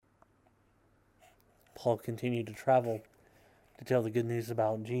Paul continued to travel to tell the good news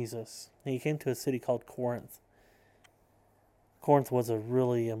about Jesus. He came to a city called Corinth. Corinth was a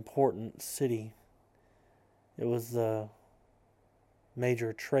really important city. It was the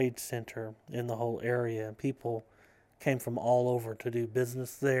major trade center in the whole area. People came from all over to do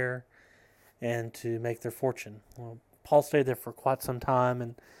business there and to make their fortune. Well, Paul stayed there for quite some time,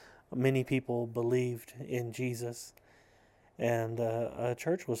 and many people believed in Jesus. And a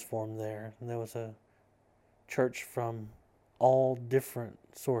church was formed there. And there was a church from all different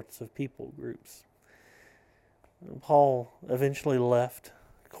sorts of people groups. Paul eventually left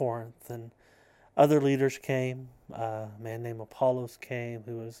Corinth, and other leaders came. A man named Apollos came,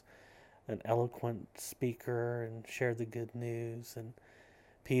 who was an eloquent speaker and shared the good news. And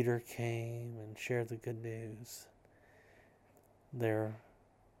Peter came and shared the good news.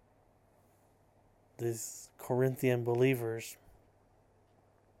 These Corinthian believers,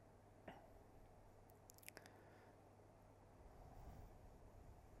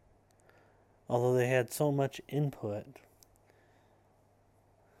 although they had so much input,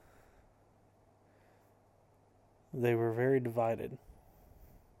 they were very divided.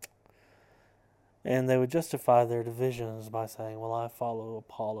 And they would justify their divisions by saying, well, I follow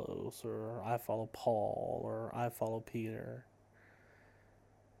Apollos, or I follow Paul, or I follow Peter.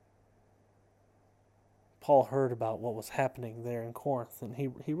 Paul heard about what was happening there in Corinth, and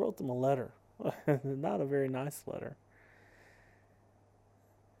he wrote them a letter. Not a very nice letter.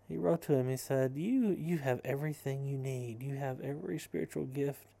 He wrote to him, he said, you have everything you need. You have every spiritual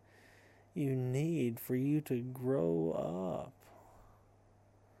gift you need for you to grow up.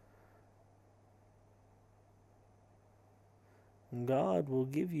 God will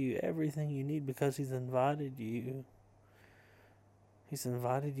give you everything you need because He's invited you. He's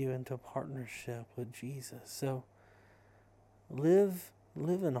invited you into a partnership with Jesus. So live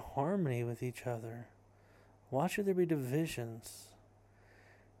in harmony with each other. Why should there be divisions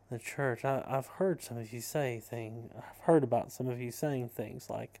in the church? I've heard some of you say things. I've heard about some of you saying things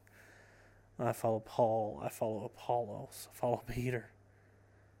like, I follow Paul, I follow Apollos, I follow Peter.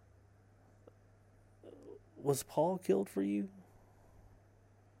 Was Paul killed for you?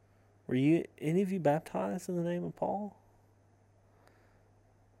 Were any of you baptized in the name of Paul?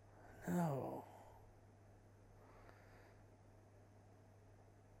 No.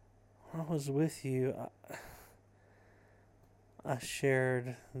 When I was with you, I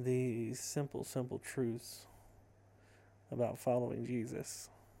shared the simple truths about following Jesus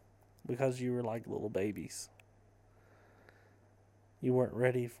because you were like little babies. You weren't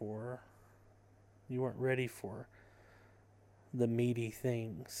ready for the meaty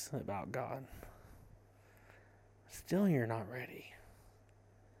things about God. Still, you're not ready.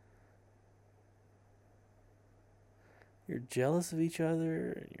 You're jealous of each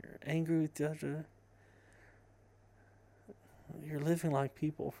other, and you're angry with each other. You're living like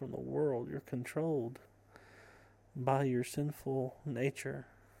people from the world. You're controlled by your sinful nature.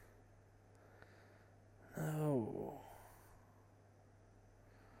 No.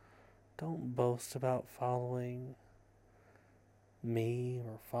 Don't boast about following me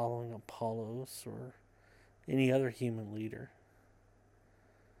or following Apollos or any other human leader.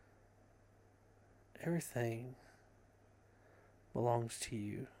 Everything belongs to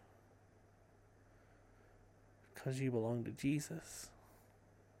you because you belong to Jesus.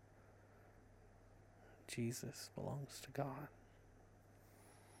 Jesus belongs to God.